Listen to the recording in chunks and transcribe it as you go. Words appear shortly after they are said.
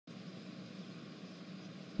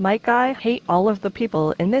Mike, I hate all of the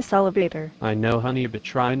people in this elevator. I know, honey, but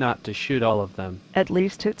try not to shoot all of them. At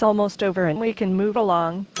least it's almost over and we can move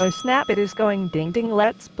along. Oh snap, it is going ding ding.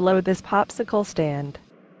 Let's blow this popsicle stand.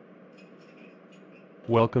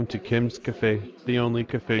 Welcome to Kim's Cafe, the only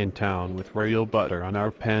cafe in town with real butter on our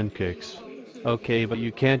pancakes. Okay, but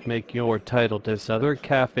you can't make your title diss other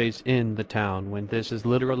cafes in the town when this is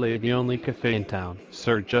literally the only cafe in town.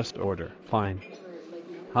 Sir, just order. Fine.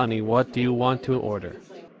 Honey, what do you want to order?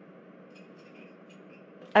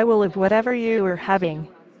 I will have whatever you are having.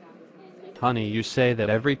 Honey, you say that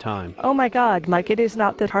every time. Oh my god, Mike, it is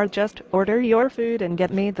not that hard. Just order your food and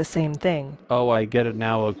get me the same thing. Oh, I get it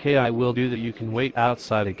now. Okay, I will do that. You can wait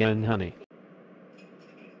outside again, honey.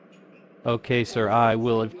 Okay, sir, I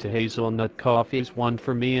will have 2 hazelnut coffees, 1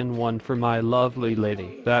 for me and 1 for my lovely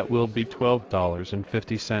lady. That will be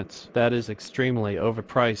 $12.50. That is extremely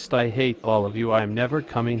overpriced. I hate all of you. I'm never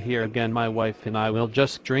coming here again. My wife and I will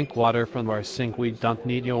just drink water from our sink. We don't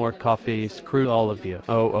need your coffee. Screw all of you.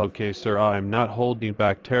 Oh, okay, sir, I'm not holding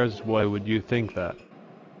back tears. Why would you think that?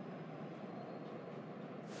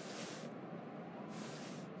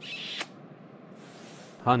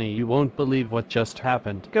 Honey, you won't believe what just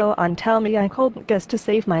happened. Go on, tell me. I couldn't guess to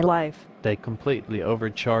save my life. They completely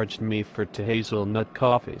overcharged me for 2 hazelnut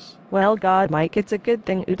coffees. Well, God, Mike, it's a good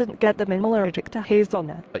thing you didn't get them. I'm allergic to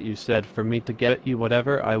hazelnut. But you said for me to get you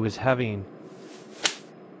whatever I was having.